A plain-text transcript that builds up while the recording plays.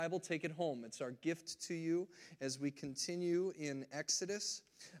Bible, take it home. It's our gift to you as we continue in Exodus.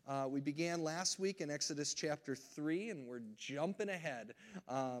 We began last week in Exodus chapter 3, and we're jumping ahead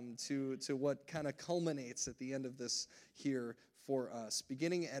to what kind of culminates at the end of this here for us,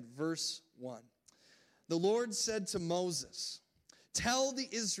 beginning at verse 1. The Lord said to Moses, "Tell the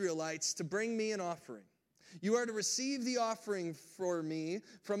Israelites to bring me an offering. You are to receive the offering for me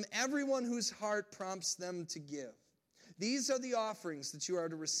from everyone whose heart prompts them to give. These are the offerings that you are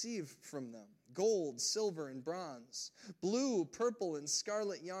to receive from them: gold, silver, and bronze, blue, purple, and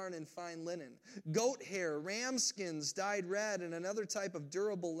scarlet yarn and fine linen, goat hair, ram skins dyed red and another type of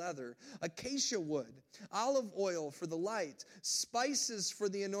durable leather, acacia wood, olive oil for the light, spices for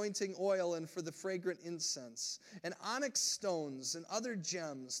the anointing oil and for the fragrant incense, and onyx stones and other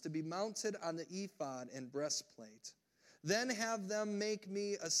gems to be mounted on the ephod and breastplate. Then have them make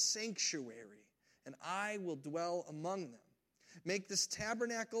me a sanctuary, and I will dwell among them. Make this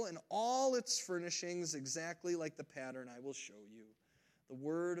tabernacle and all its furnishings exactly like the pattern I will show you." The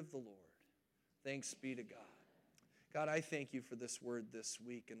word of the Lord. Thanks be to God. God, I thank you for this word this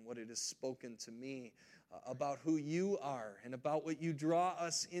week and what it has spoken to me about who you are and about what you draw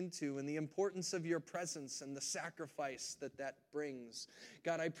us into and the importance of your presence and the sacrifice that brings.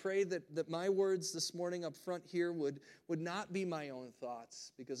 God, I pray that my words this morning up front here would not be my own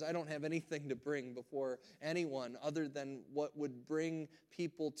thoughts, because I don't have anything to bring before anyone other than what would bring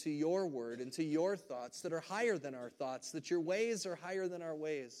people to your word and to your thoughts that are higher than our thoughts, that your ways are higher than our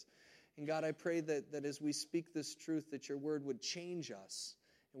ways. And God, I pray that as we speak this truth, that your word would change us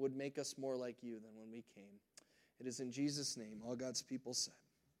and would make us more like you than when we came. It is in Jesus' name all God's people said,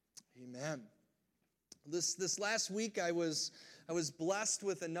 amen. This last week I was blessed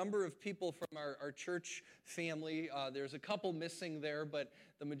with a number of people from our church family. There's a couple missing there, but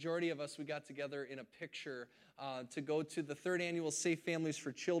the majority of us, we got together in a picture to go to the third annual Safe Families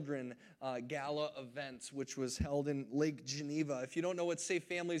for Children gala event, which was held in Lake Geneva. If you don't know what Safe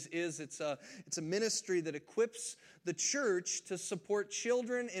Families is, it's a ministry that equips the church to support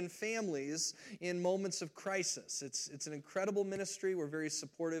children and families in moments of crisis. It's an incredible ministry we're very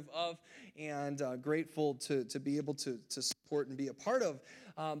supportive of and grateful to be able to support and be a part of.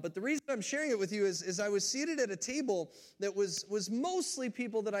 But the reason I'm sharing it with you is I was seated at a table that was mostly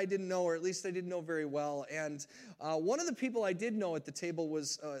people that I didn't know, or at least I didn't know very well. And one of the people I did know at the table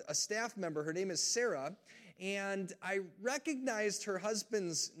was a staff member. Her name is Sarah. And I recognized her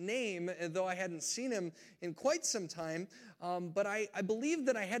husband's name, though I hadn't seen him in quite some time. But I believe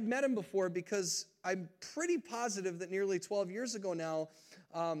that I had met him before, because I'm pretty positive that nearly 12 years ago now,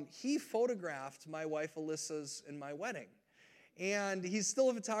 he photographed my wife Alyssa's and my wedding. And he's still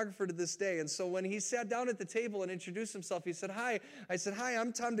a photographer to this day. And so when he sat down at the table and introduced himself, he said, "Hi." I said, "Hi,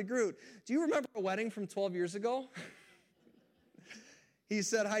 I'm Tom DeGroot. Do you remember a wedding from 12 years ago?" He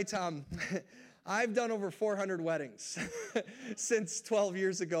said, "Hi, Tom. I've done over 400 weddings since 12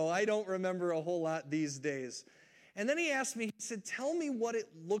 years ago. I don't remember a whole lot these days." And then he asked me, he said, "Tell me what it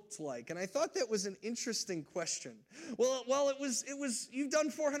looked like." And I thought that was an interesting question. Well, it was, you've done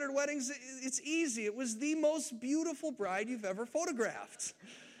 400 weddings. It's easy. It was the most beautiful bride you've ever photographed.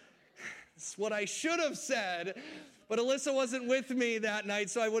 That's what I should have said. But Alyssa wasn't with me that night,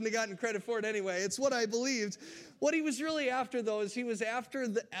 so I wouldn't have gotten credit for it anyway. It's what I believed. What he was really after, though, is he was after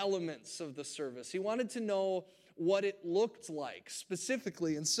the elements of the service. He wanted to know what it looked like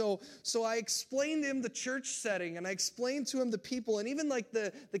specifically. And so I explained to him the church setting, and I explained to him the people, and even like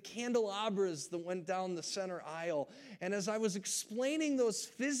the candelabras that went down the center aisle. And as I was explaining those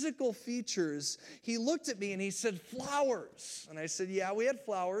physical features, he looked at me and he said, "Flowers." And I said, "Yeah, we had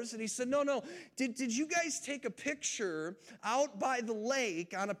flowers." And he said, No. Did you guys take a picture out by the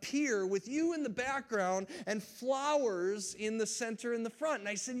lake on a pier with you in the background and flowers in the center in the front? And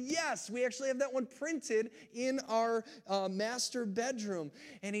I said, "Yes, we actually have that one printed in our master bedroom."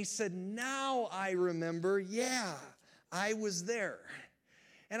 And he said, "Now I remember. Yeah, I was there."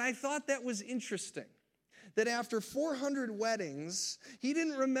 And I thought that was interesting, that after 400 weddings, he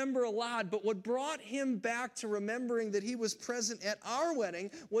didn't remember a lot, but what brought him back to remembering that he was present at our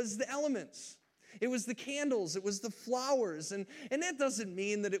wedding was the elements. It was the candles, it was the flowers, and that doesn't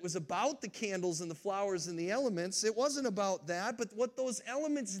mean that it was about the candles and the flowers and the elements. It wasn't about that, but what those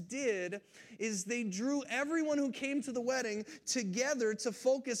elements did is they drew everyone who came to the wedding together to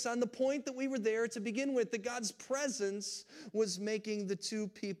focus on the point that we were there to begin with, that God's presence was making the two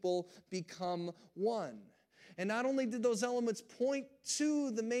people become one. And not only did those elements point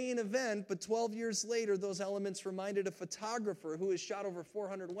to the main event, but 12 years later, those elements reminded a photographer who has shot over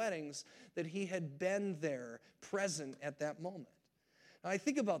 400 weddings that he had been there, present at that moment. I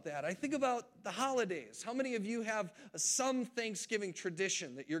think about that. I think about the holidays. How many of you have some Thanksgiving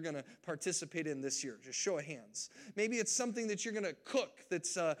tradition that you're going to participate in this year? Just show of hands. Maybe it's something that you're going to cook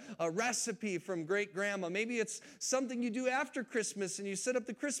that's a recipe from great-grandma. Maybe it's something you do after Christmas and you set up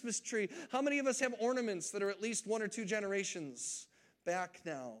the Christmas tree. How many of us have ornaments that are at least 1 or 2 generations back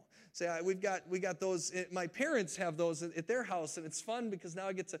now? Say, we've got those. My parents have those at their house, and it's fun because now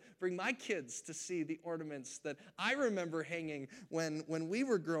I get to bring my kids to see the ornaments that I remember hanging when we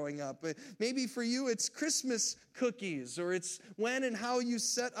were growing up. But maybe for you, it's Christmas cookies, or it's when and how you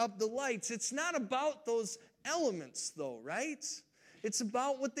set up the lights. It's not about those elements, though, right? It's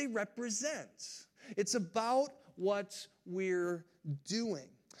about what they represent. It's about what we're doing.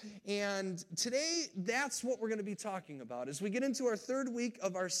 And today, that's what we're going to be talking about. As we get into our 3rd week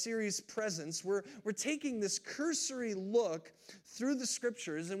of our series, Presence, we're taking this cursory look through the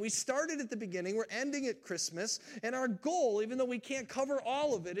Scriptures, and we started at the beginning, we're ending at Christmas, and our goal, even though we can't cover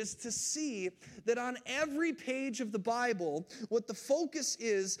all of it, is to see that on every page of the Bible, what the focus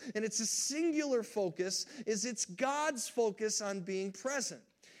is, and it's a singular focus, is it's God's focus on being present.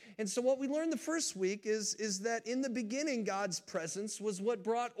 And so what we learned the first week is that in the beginning, God's presence was what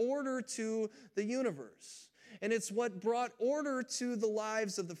brought order to the universe. And it's what brought order to the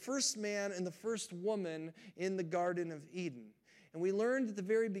lives of the first man and the first woman in the Garden of Eden. And we learned at the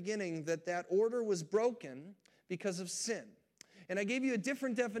very beginning that order was broken because of sin. And I gave you a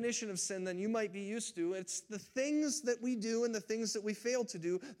different definition of sin than you might be used to. It's the things that we do and the things that we fail to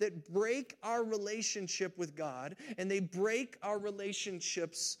do that break our relationship with God, and they break our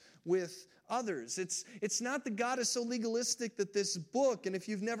relationships with others. It's not that God is so legalistic that this book, and if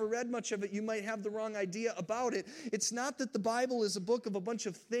you've never read much of it, you might have the wrong idea about it. It's not that the Bible is a book of a bunch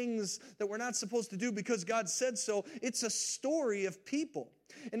of things that we're not supposed to do because God said so. It's a story of people.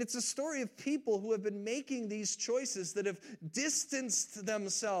 And it's a story of people who have been making these choices that have distanced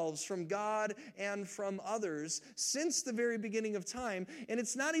themselves from God and from others since the very beginning of time. And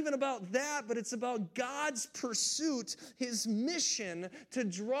it's not even about that, but it's about God's pursuit, his mission to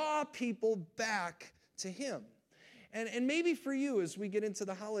draw people back to him. And maybe for you, as we get into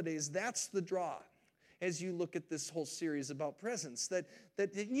the holidays, that's the draw. As you look at this whole series about presence, that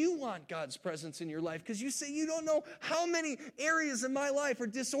you want God's presence in your life because you say, you don't know how many areas in my life are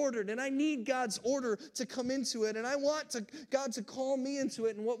disordered, and I need God's order to come into it, and I want God to call me into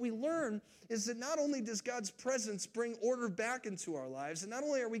it. And what we learn is that not only does God's presence bring order back into our lives, and not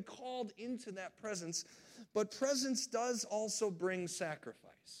only are we called into that presence, but presence does also bring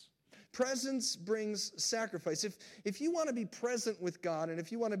sacrifice. Presence brings sacrifice. If you want to be present with God and if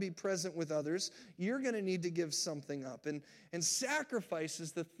you want to be present with others, you're going to need to give something up. And sacrifice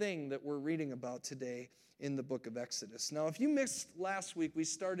is the thing that we're reading about today in the book of Exodus. Now, if you missed last week, we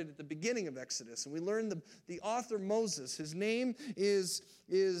started at the beginning of Exodus, and we learned the author Moses. His name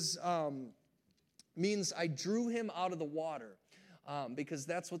means I drew him out of the water. Because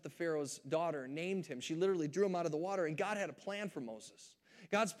that's what the Pharaoh's daughter named him. She literally drew him out of the water, and God had a plan for Moses.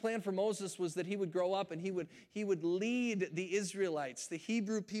 God's plan for Moses was that he would grow up and he would lead the Israelites, the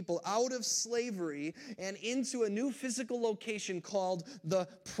Hebrew people, out of slavery and into a new physical location called the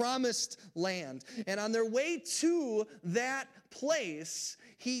Promised Land. And on their way to that place,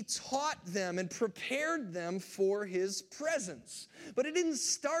 he taught them and prepared them for his presence. But it didn't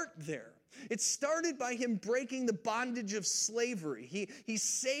start there. It started by him breaking the bondage of slavery. He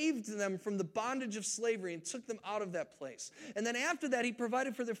saved them from the bondage of slavery and took them out of that place. And then after that, he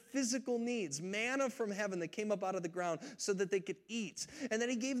provided for their physical needs, manna from heaven that came up out of the ground so that they could eat. And then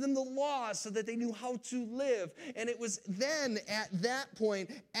he gave them the law so that they knew how to live. And it was then at that point,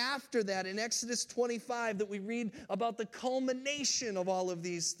 after that, in Exodus 25, that we read about the culmination of all of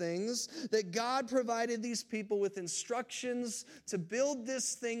these things, that God provided these people with instructions to build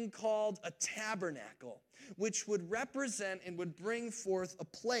this thing called a tabernacle, which would represent and would bring forth a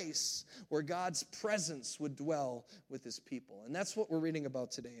place where God's presence would dwell with his people. And that's what we're reading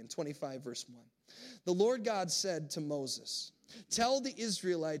about today in 25 verse 1. The Lord God said to Moses, "Tell the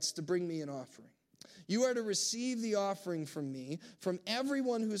Israelites to bring me an offering. You are to receive the offering from me, from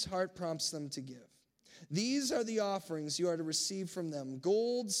everyone whose heart prompts them to give. These are the offerings you are to receive from them: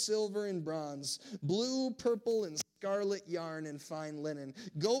 gold, silver, and bronze, blue, purple, and scarlet yarn and fine linen,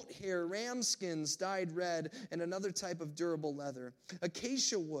 goat hair, ram skins dyed red, and another type of durable leather,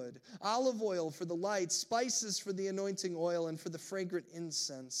 acacia wood, olive oil for the light, spices for the anointing oil and for the fragrant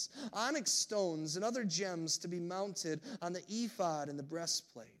incense, onyx stones and other gems to be mounted on the ephod and the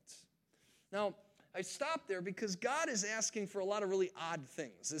breastplate." Now, I stopped there because God is asking for a lot of really odd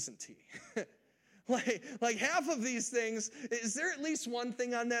things, isn't he? Like half of these things, is there at least one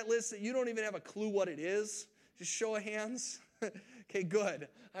thing on that list that you don't even have a clue what it is? Just show of hands. Okay, good.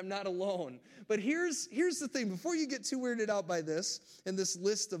 I'm not alone. But here's the thing. Before you get too weirded out by this and this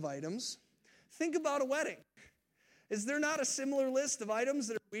list of items, think about a wedding. Is there not a similar list of items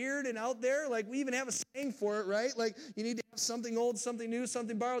that are weird and out there? Like, we even have a saying for it, right? Like, you need to have something old, something new,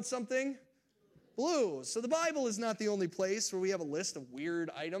 something borrowed, something blue. So the Bible is not the only place where we have a list of weird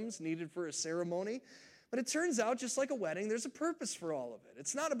items needed for a ceremony. But it turns out, just like a wedding, there's a purpose for all of it.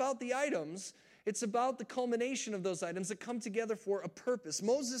 It's not about the items. It's about the culmination of those items that come together for a purpose.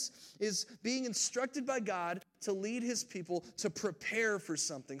 Moses is being instructed by God to lead his people to prepare for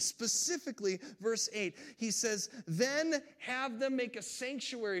something. Specifically, verse 8, he says, "Then have them make a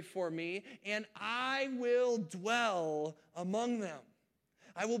sanctuary for me, and I will dwell among them.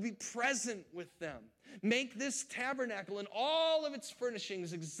 I will be present with them. Make this tabernacle and all of its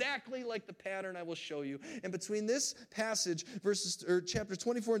furnishings exactly like the pattern I will show you." And between this passage, chapter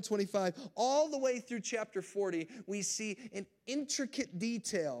 24 and 25, all the way through chapter 40, we see an intricate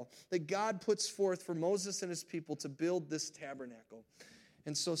detail that God puts forth for Moses and his people to build this tabernacle.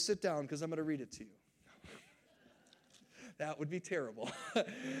 And so sit down, because I'm going to read it to you. That would be terrible.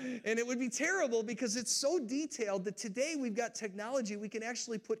 And it would be terrible because it's so detailed that today we've got technology. We can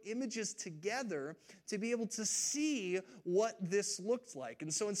actually put images together to be able to see what this looked like.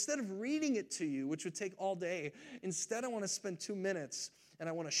 And so instead of reading it to you, which would take all day, instead I want to spend 2 minutes and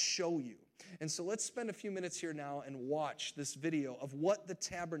I want to show you. And so let's spend a few minutes here now and watch this video of what the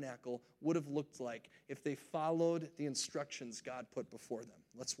tabernacle would have looked like if they followed the instructions God put before them.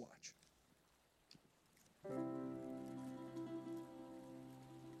 Let's watch.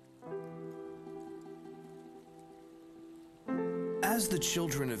 As the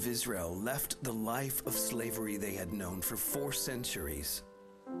children of Israel left the life of slavery they had known for 4 centuries,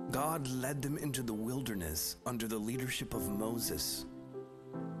 God led them into the wilderness under the leadership of Moses.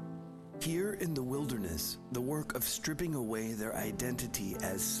 Here in the wilderness, the work of stripping away their identity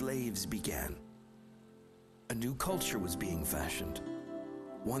as slaves began. A new culture was being fashioned,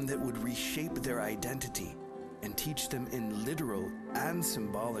 one that would reshape their identity and teach them in literal and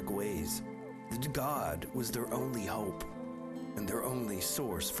symbolic ways that God was their only hope and their only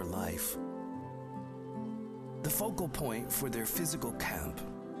source for life. The focal point for their physical camp,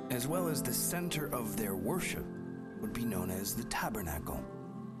 as well as the center of their worship, would be known as the tabernacle,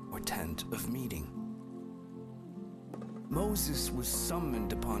 or tent of meeting. Moses was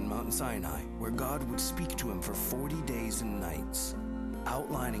summoned upon Mount Sinai, where God would speak to him for 40 days and nights,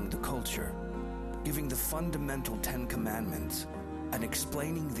 outlining the culture, giving the fundamental 10 commandments, and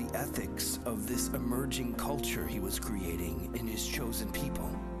explaining the ethics of this emerging culture he was creating in his chosen people.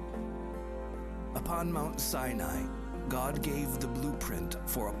 Upon Mount Sinai, God gave the blueprint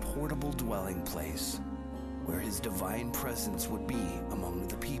for a portable dwelling place where his divine presence would be among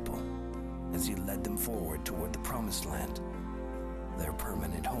the people as he led them forward toward the promised land, their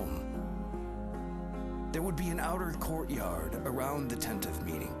permanent home. There would be an outer courtyard around the tent of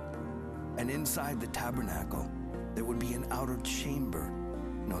meeting, and inside the tabernacle, there would be an outer chamber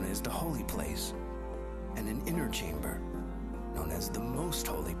known as the holy place and an inner chamber known as the most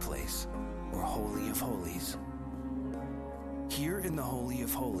holy place, or Holy of Holies. Here in the Holy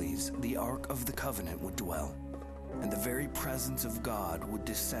of Holies, the Ark of the Covenant would dwell, and the very presence of God would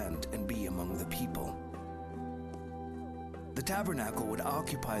descend and be among the people. The tabernacle would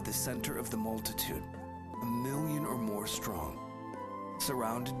occupy the center of the multitude, 1 million or more strong,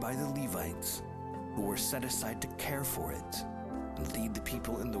 surrounded by the Levites, who were set aside to care for it and lead the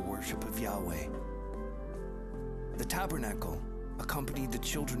people in the worship of Yahweh. The tabernacle accompanied the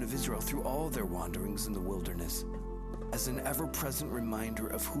children of Israel through all their wanderings in the wilderness as an ever-present reminder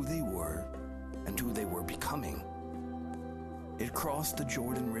of who they were and who they were becoming. It crossed the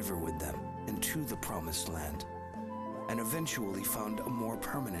Jordan River with them into the Promised Land and eventually found a more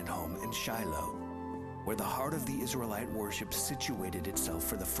permanent home in Shiloh, where the heart of the Israelite worship situated itself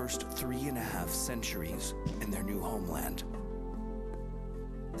for the first 3.5 centuries in their new homeland.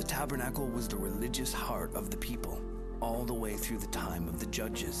 The tabernacle was the religious heart of the people all the way through the time of the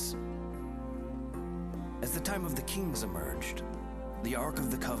judges. As the time of the kings emerged, the Ark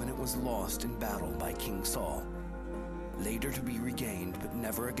of the Covenant was lost in battle by King Saul, later to be regained but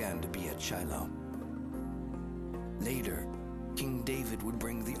never again to be at Shiloh. Later, King David would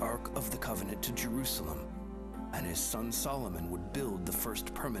bring the Ark of the Covenant to Jerusalem, and his son Solomon would build the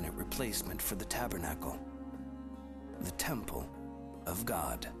first permanent replacement for the tabernacle, the Temple of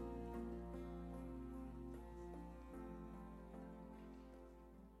God.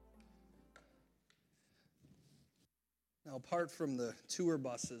 Now, apart from the tour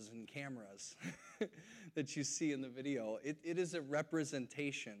buses and cameras that you see in the video, it is a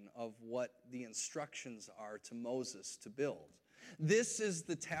representation of what the instructions are to Moses to build. This is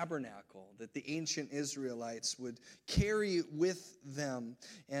the tabernacle that the ancient Israelites would carry with them,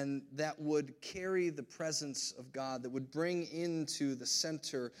 and that would carry the presence of God, that would bring into the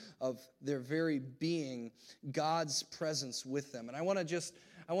center of their very being God's presence with them. And I want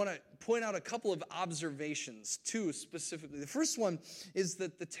to point out a couple of observations, two specifically. The first one is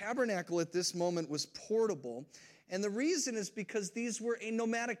that the tabernacle at this moment was portable, and the reason is because these were a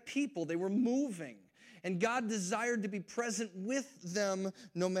nomadic people. They were moving. And God desired to be present with them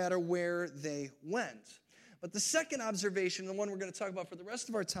no matter where they went. But the second observation, the one we're going to talk about for the rest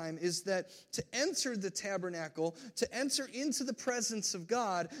of our time, is that to enter the tabernacle, to enter into the presence of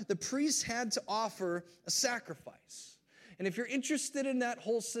God, the priests had to offer a sacrifice. And if you're interested in that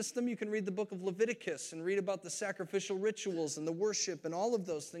whole system, you can read the book of Leviticus and read about the sacrificial rituals and the worship and all of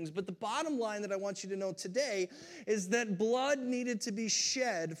those things. But the bottom line that I want you to know today is that blood needed to be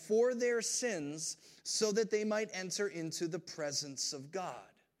shed for their sins so that they might enter into the presence of God.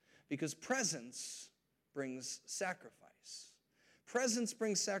 Because presence brings sacrifice. Presence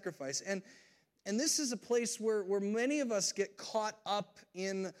brings sacrifice. And this is a place where many of us get caught up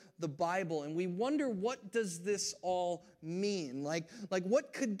in the Bible, and we wonder, what does this all mean? Like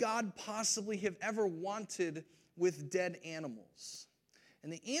what could God possibly have ever wanted with dead animals?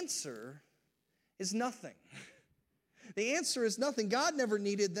 And the answer is nothing. The answer is nothing. God never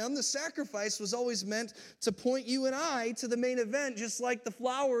needed them. The sacrifice was always meant to point you and I to the main event, just like the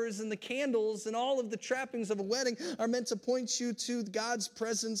flowers and the candles and all of the trappings of a wedding are meant to point you to God's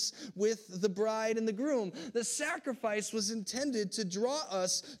presence with the bride and the groom. The sacrifice was intended to draw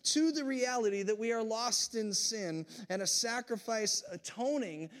us to the reality that we are lost in sin, and a sacrifice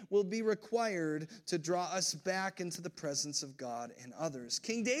atoning will be required to draw us back into the presence of God and others.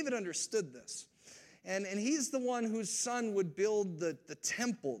 King David understood this. And he's the one whose son would build the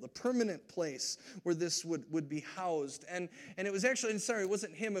temple, the permanent place where this would be housed. And it was actually, it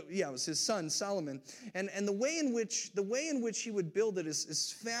wasn't him, it was his son, Solomon. And the way in which he would build it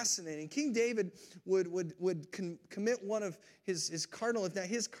is fascinating. King David would commit one of his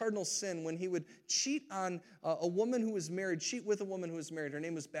cardinal sin when he would cheat on a woman who was married, cheat with a woman who was married. Her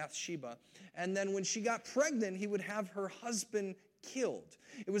name was Bathsheba. And then when she got pregnant, he would have her husband killed.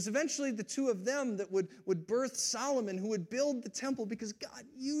 It was eventually the two of them that would birth Solomon, who would build the temple, because God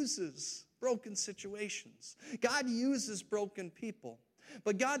uses broken situations. God uses broken people.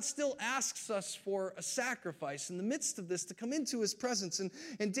 But God still asks us for a sacrifice in the midst of this to come into his presence.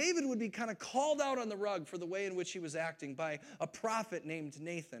 And David would be kind of called out on the rug for the way in which he was acting by a prophet named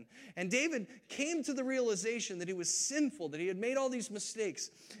Nathan. And David came to the realization that he was sinful, that he had made all these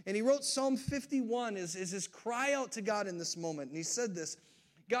mistakes. And he wrote Psalm 51 as his cry out to God in this moment. And he said this: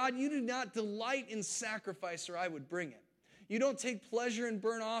 God, you do not delight in sacrifice, or I would bring it. You don't take pleasure in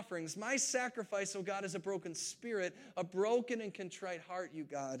burnt offerings. My sacrifice, O God, is a broken spirit. A broken and contrite heart, you,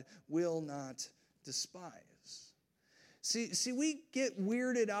 God, will not despise. See, we get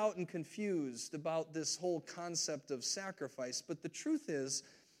weirded out and confused about this whole concept of sacrifice, but the truth is,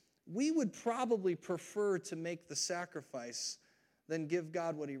 we would probably prefer to make the sacrifice than give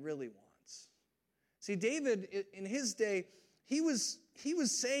God what he really wants. See, David, in his day, he was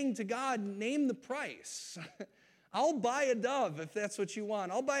saying to God, name the price. I'll buy a dove if that's what you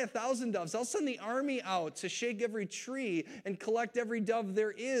want. I'll buy 1,000 doves. I'll send the army out to shake every tree and collect every dove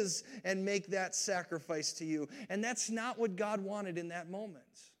there is and make that sacrifice to you. And that's not what God wanted in that moment.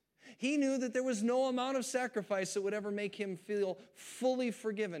 He knew that there was no amount of sacrifice that would ever make him feel fully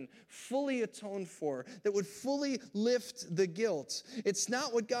forgiven, fully atoned for, that would fully lift the guilt. It's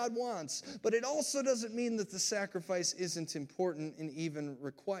not what God wants, but it also doesn't mean that the sacrifice isn't important and even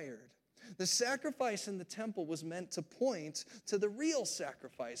required. The sacrifice in the temple was meant to point to the real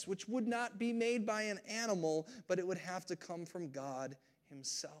sacrifice, which would not be made by an animal, but it would have to come from God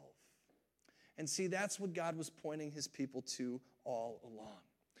himself. And see, that's what God was pointing his people to all along.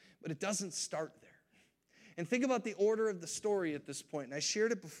 But it doesn't start there. And think about the order of the story at this point. And I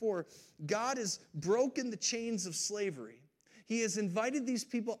shared it before. God has broken the chains of slavery. He has invited these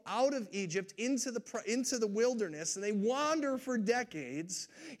people out of Egypt into the wilderness, and they wander for decades.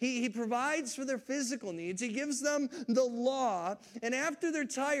 He provides for their physical needs. He gives them the law, and after they're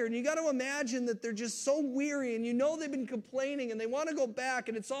tired, and you got to imagine that they're just so weary, and you know they've been complaining, and they want to go back,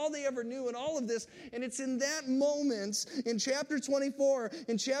 and it's all they ever knew, and all of this, and it's in that moment in chapter 24,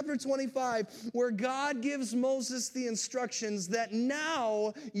 in chapter 25, where God gives Moses the instructions that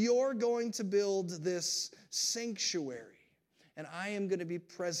now you're going to build this sanctuary. And I am going to be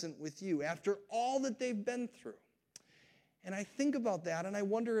present with you after all that they've been through. And I think about that, and I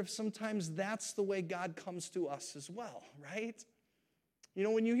wonder if sometimes that's the way God comes to us as well, right? You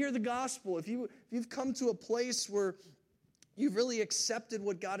know, when you hear the gospel, if you've come to a place where you've really accepted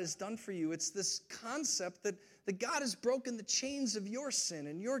what God has done for you. It's this concept that God has broken the chains of your sin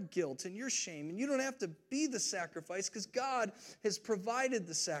and your guilt and your shame, and you don't have to be the sacrifice because God has provided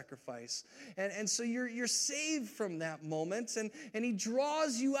the sacrifice. And so you're saved from that moment, and he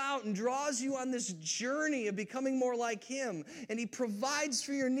draws you out and draws you on this journey of becoming more like him, and he provides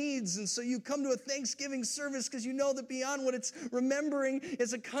for your needs. And so you come to a Thanksgiving service because you know that beyond what it's remembering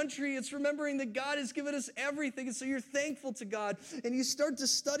as a country, it's remembering that God has given us everything, and so you're thankful to God, and you start to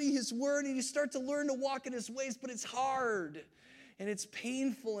study his word, and you start to learn to walk in his ways. But it's hard, and it's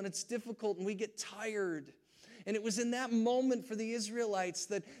painful, and it's difficult, and we get tired. And it was in that moment for the Israelites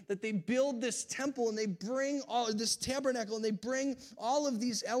that they build this temple, and they bring all this tabernacle, and they bring all of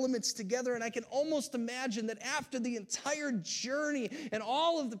these elements together. And I can almost imagine that after the entire journey and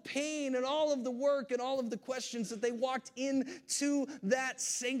all of the pain and all of the work and all of the questions, that they walked into that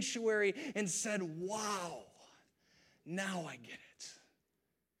sanctuary and said, wow, now I get it.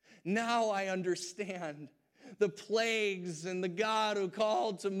 Now I understand the plagues and the God who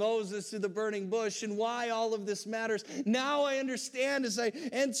called to Moses through the burning bush and why all of this matters. Now I understand as I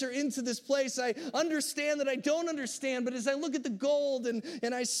enter into this place. I understand that I don't understand, but as I look at the gold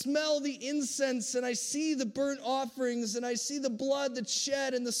and I smell the incense and I see the burnt offerings and I see the blood that's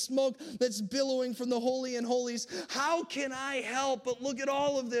shed and the smoke that's billowing from the Holy and Holies, how can I help but look at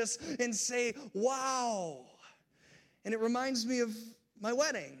all of this and say, wow? And it reminds me of my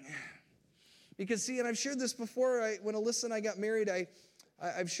wedding. Because, see, and I've shared this before, when Alyssa and I got married,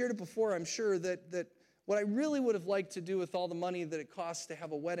 I've shared it before, I'm sure, that what I really would have liked to do with all the money that it costs to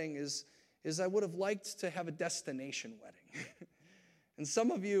have a wedding is I would have liked to have a destination wedding. And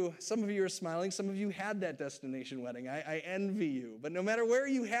some of you are smiling. Some of you had that destination wedding. I envy you. But no matter where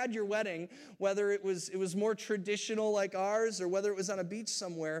you had your wedding, whether it was more traditional like ours or whether it was on a beach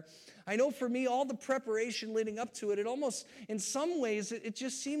somewhere, I know for me, all the preparation leading up to it almost, in some ways, it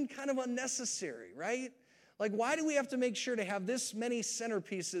just seemed kind of unnecessary, right? Like, why do we have to make sure to have this many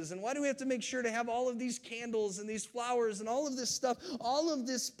centerpieces? And why do we have to make sure to have all of these candles and these flowers and all of this stuff, all of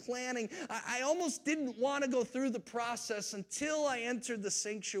this planning? I almost didn't want to go through the process until I entered the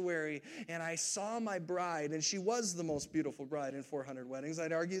sanctuary and I saw my bride. And she was the most beautiful bride in 400 weddings.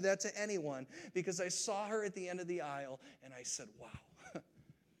 I'd argue that to anyone, because I saw her at the end of the aisle and I said, wow,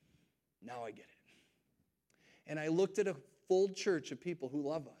 now I get it. And I looked at a full church of people who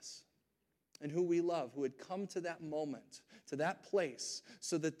love us and who we love, who had come to that moment, to that place,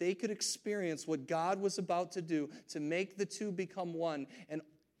 so that they could experience what God was about to do to make the two become one. And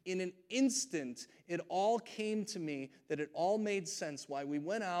in an instant, it all came to me that it all made sense why we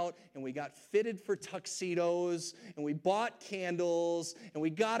went out and we got fitted for tuxedos and we bought candles and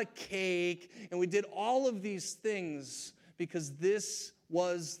we got a cake and we did all of these things, because this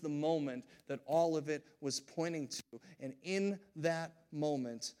was the moment that all of it was pointing to. And in that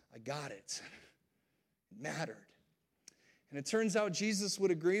moment, I got it. It mattered. And it turns out Jesus would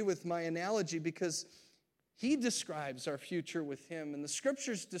agree with my analogy, because he describes our future with him, and the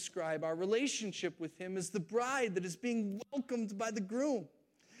scriptures describe our relationship with him as the bride that is being welcomed by the groom.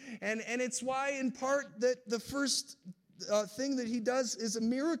 And it's why, in part, that the first thing that he does is a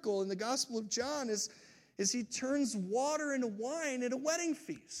miracle in the Gospel of John is he turns water into wine at a wedding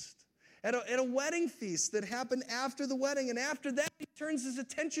feast. At a wedding feast that happened after the wedding. And after that, he turns his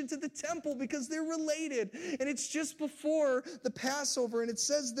attention to the temple, because they're related. And it's just before the Passover. And it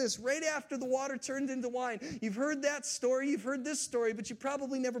says this, right after the water turned into wine. You've heard that story, you've heard this story, but you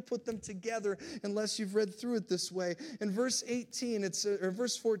probably never put them together unless you've read through it this way. In verse 14,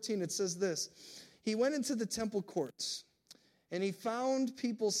 it says this. He went into the temple courts, and he found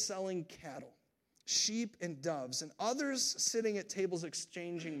people selling cattle, sheep and doves, and others sitting at tables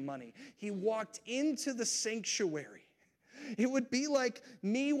exchanging money. He walked into the sanctuary. It would be like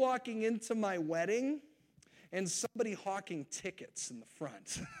me walking into my wedding and somebody hawking tickets in the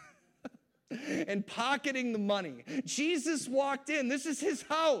front and pocketing the money. Jesus walked in. This is his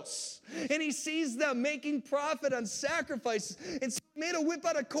house. And he sees them making profit on sacrifices. And so he made a whip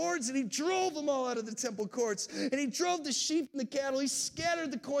out of cords, and he drove them all out of the temple courts. And he drove the sheep and the cattle. He scattered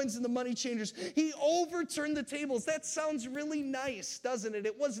the coins and the money changers. He overturned the tables. That sounds really nice, doesn't it?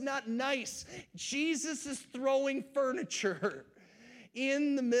 It was not nice. Jesus is throwing furniture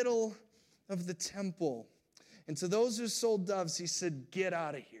in the middle of the temple. And to those who sold doves, he said, "Get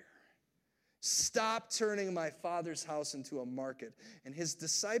out of here. Stop turning my Father's house into a market." And his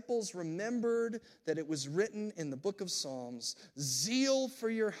disciples remembered that it was written in the book of Psalms, "Zeal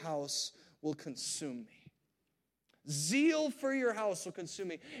for your house will consume me." Zeal for your house will consume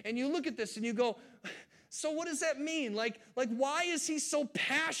me. And you look at this and you go, So what does that mean? Like why is he so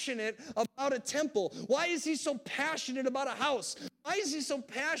passionate about a temple? Why is he so passionate about a house? Why is he so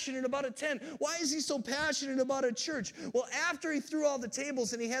passionate about a tent? Why is he so passionate about a church? Well, after he threw all the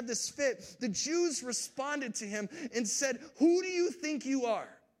tables and he had this fit, the Jews responded to him and said, "Who do you think you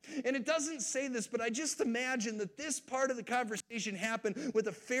are?" And it doesn't say this, but I just imagine that this part of the conversation happened with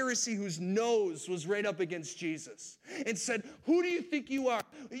a Pharisee whose nose was right up against Jesus and said, "Who do you think you are?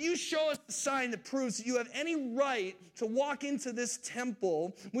 You show us a sign that proves that you have any right to walk into this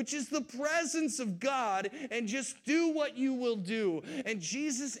temple, which is the presence of God, and just do what you will do." And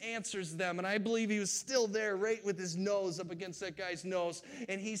Jesus answers them, and I believe he was still there right with his nose up against that guy's nose.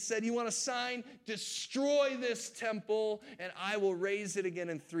 And he said, "You want a sign? Destroy this temple, and I will raise it again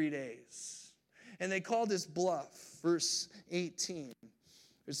in 3 days." And they called his bluff. Verse 18.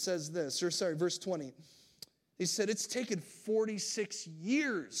 It says this, verse 20. He said, "It's taken 46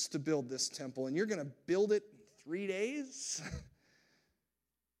 years to build this temple, and you're going to build it in 3 days?"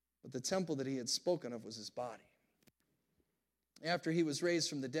 But the temple that he had spoken of was his body. After he was raised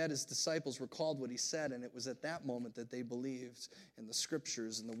from the dead, his disciples recalled what he said, and it was at that moment that they believed in the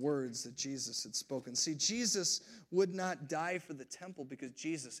scriptures and the words that Jesus had spoken. See, Jesus would not die for the temple because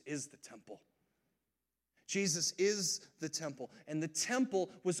Jesus is the temple. Jesus is the temple, and the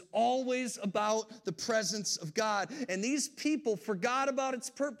temple was always about the presence of God. And these people forgot about its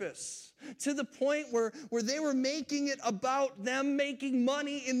purpose to the point where they were making it about them making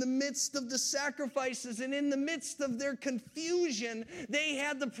money in the midst of the sacrifices. And in the midst of their confusion, they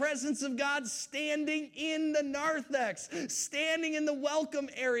had the presence of God standing in the narthex, standing in the welcome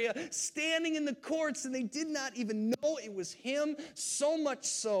area, standing in the courts, and they did not even know it was him, so much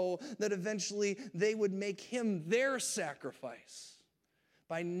so that eventually they would make him their sacrifice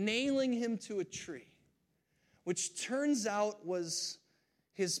by nailing him to a tree, which turns out was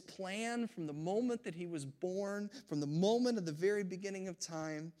his plan from the moment that he was born, from the moment of the very beginning of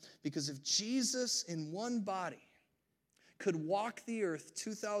time. Because if Jesus in one body could walk the earth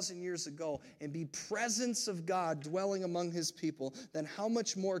 2,000 years ago and be presence of God dwelling among his people, then how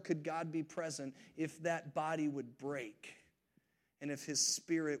much more could God be present if that body would break and if his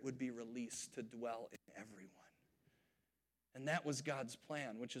spirit would be released to dwell in everyone? And that was God's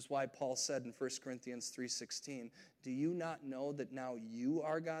plan, which is why Paul said in 1 Corinthians 3:16, "Do you not know that now you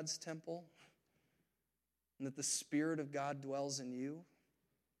are God's temple and that the Spirit of God dwells in you?"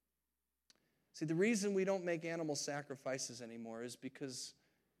 See, the reason we don't make animal sacrifices anymore is because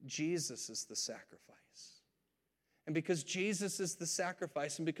Jesus is the sacrifice. And because Jesus is the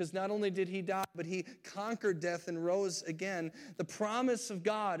sacrifice, and because not only did he die, but he conquered death and rose again, the promise of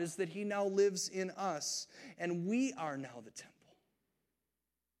God is that he now lives in us, and we are now the temple.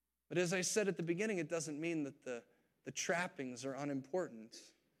 But as I said at the beginning, it doesn't mean that the trappings are unimportant.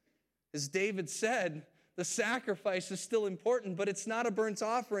 As David said, the sacrifice is still important, but it's not a burnt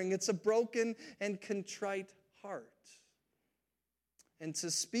offering. It's a broken and contrite heart. And to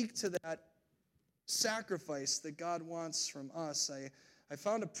speak to that sacrifice that God wants from us, I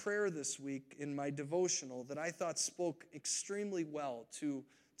found a prayer this week in my devotional that I thought spoke extremely well to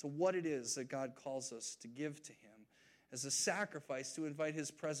what it is that God calls us to give to him as a sacrifice to invite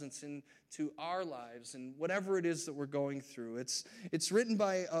his presence into our lives and whatever it is that we're going through. It's written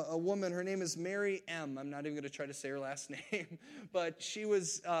by a woman. Her name is Mary M. I'm not even going to try to say her last name, but she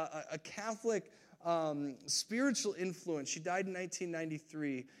was a Catholic spiritual influence. She died in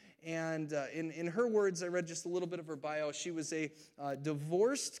 1993. And in her words, I read just a little bit of her bio. She was a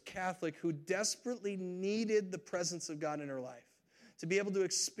divorced Catholic who desperately needed the presence of God in her life, to be able to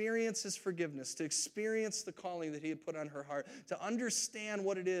experience his forgiveness, to experience the calling that he had put on her heart, to understand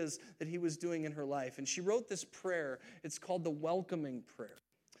what it is that he was doing in her life. And she wrote this prayer. It's called the Welcoming Prayer.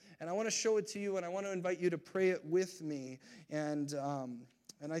 And I want to show it to you, and I want to invite you to pray it with me.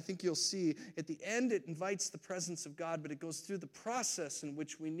 And I think you'll see at the end it invites the presence of God, but it goes through the process in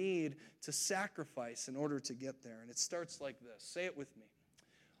which we need to sacrifice in order to get there. And it starts like this. Say it with me.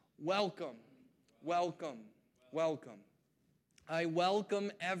 Welcome, welcome, welcome. I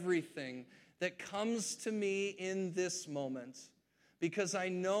welcome everything that comes to me in this moment because I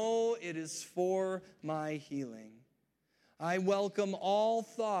know it is for my healing. I welcome all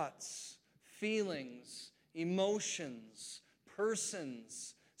thoughts, feelings, emotions,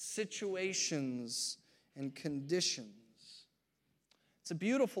 persons, situations, and conditions. It's a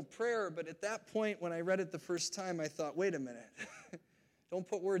beautiful prayer, but at that point when I read it the first time, I thought, wait a minute, don't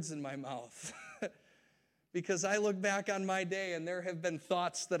put words in my mouth. Because I look back on my day and there have been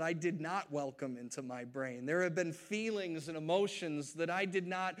thoughts that I did not welcome into my brain. There have been feelings and emotions that I did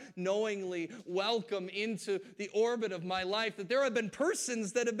not knowingly welcome into the orbit of my life. That there have been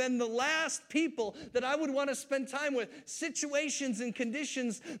persons that have been the last people that I would want to spend time with. Situations and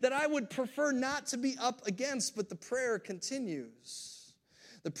conditions that I would prefer not to be up against. But the prayer continues.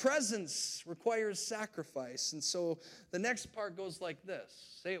 The presence requires sacrifice. And so the next part goes like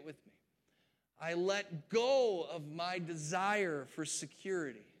this. Say it with me. I let go of my desire for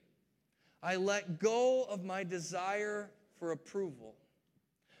security. I let go of my desire for approval.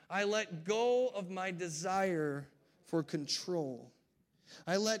 I let go of my desire for control.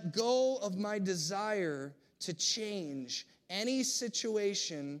 I let go of my desire to change any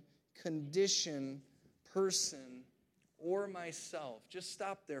situation, condition, person, or myself. Just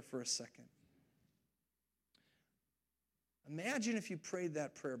stop there for a second. Imagine if you prayed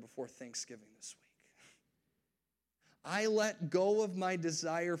that prayer before Thanksgiving this week. I let go of my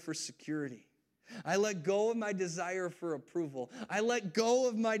desire for security. I let go of my desire for approval. I let go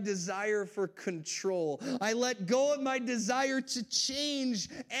of my desire for control. I let go of my desire to change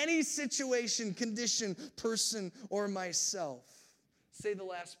any situation, condition, person, or myself. Say the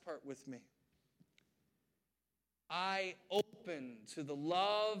last part with me. I open to the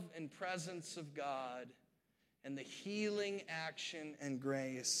love and presence of God and the healing action and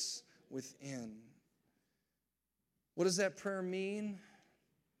grace within. What does that prayer mean?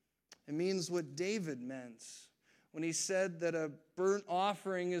 It means what David meant when he said that a burnt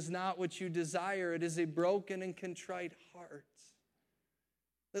offering is not what you desire. It is a broken and contrite heart.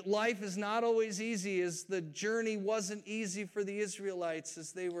 That life is not always easy, as the journey wasn't easy for the Israelites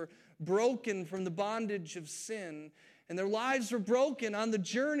as they were broken from the bondage of sin. And their lives were broken on the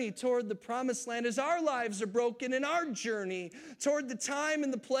journey toward the promised land, as our lives are broken in our journey toward the time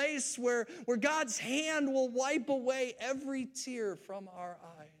and the place where God's hand will wipe away every tear from our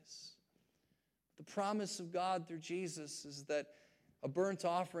eyes. The promise of God through Jesus is that a burnt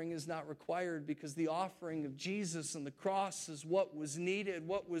offering is not required, because the offering of Jesus and the cross is what was needed,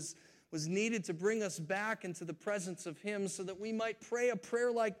 what was needed to bring us back into the presence of Him, so that we might pray a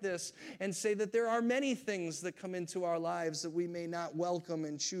prayer like this and say that there are many things that come into our lives that we may not welcome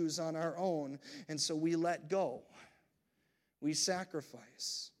and choose on our own. And so we let go. We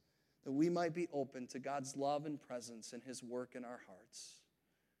sacrifice that we might be open to God's love and presence and His work in our hearts.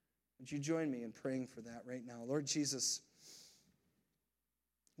 Would you join me in praying for that right now? Lord Jesus,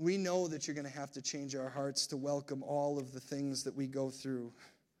 we know that you're going to have to change our hearts to welcome all of the things that we go through.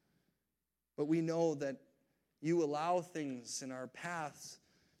 But we know that you allow things in our paths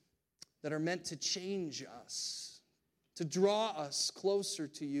that are meant to change us, to draw us closer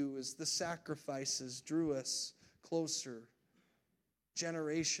to you, as the sacrifices drew us closer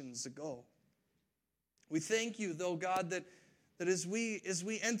generations ago. We thank you, though, God, that as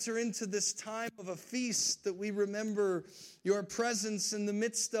we enter into this time of a feast, that we remember your presence in the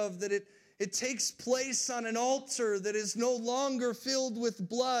midst of, that it takes place on an altar that is no longer filled with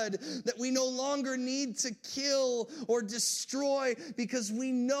blood, that we no longer need to kill or destroy, because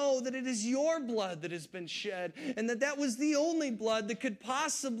we know that it is your blood that has been shed, and that was the only blood that could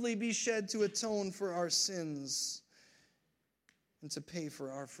possibly be shed to atone for our sins and to pay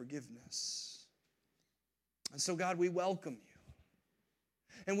for our forgiveness. And so, God, we welcome you.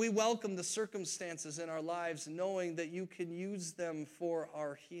 And we welcome the circumstances in our lives, knowing that you can use them for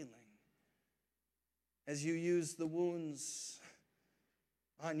our healing, as you use the wounds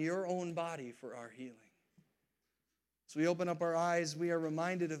on your own body for our healing. As we open up our eyes, we are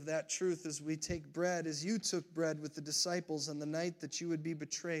reminded of that truth as we take bread, as you took bread with the disciples on the night that you would be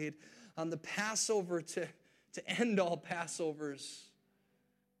betrayed, on the Passover to end all Passovers.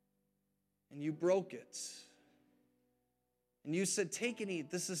 And you broke it. And you said, take and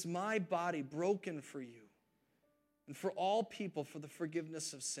eat. This is my body broken for you and for all people for the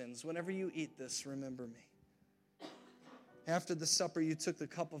forgiveness of sins. Whenever you eat this, remember me. After the supper, you took the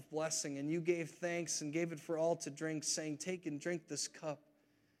cup of blessing and you gave thanks and gave it for all to drink, saying, take and drink this cup.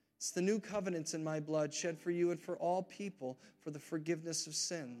 It's the new covenant in my blood, shed for you and for all people for the forgiveness of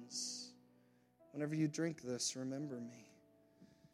sins. Whenever you drink this, remember me.